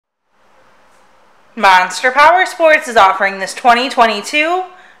Monster Powersports is offering this 2022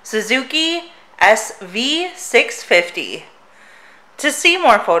 Suzuki SV650. To see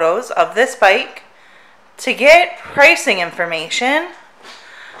more photos of this bike, to get pricing information,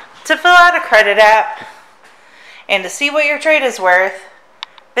 to fill out a credit app, and to see what your trade is worth,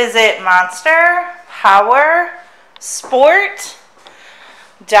 visit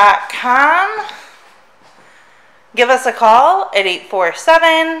monsterpowersport.com. Give us a call at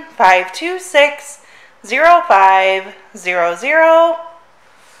 847-526-0500.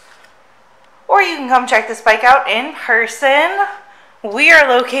 Or you can come check this bike out in person. We are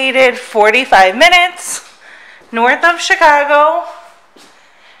located 45 minutes north of Chicago.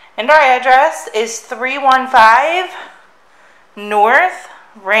 And our address is 315 North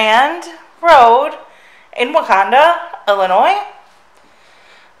Rand Road in Wauconda, Illinois.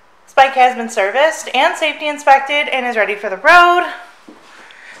 This bike has been serviced and safety inspected and is ready for the road.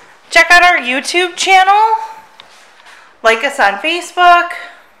 Check out our YouTube channel. Like us on Facebook.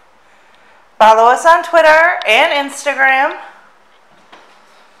 Follow us on Twitter and Instagram.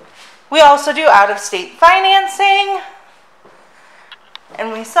 We also do out-of-state financing.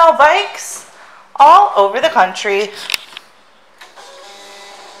 And we sell bikes all over the country.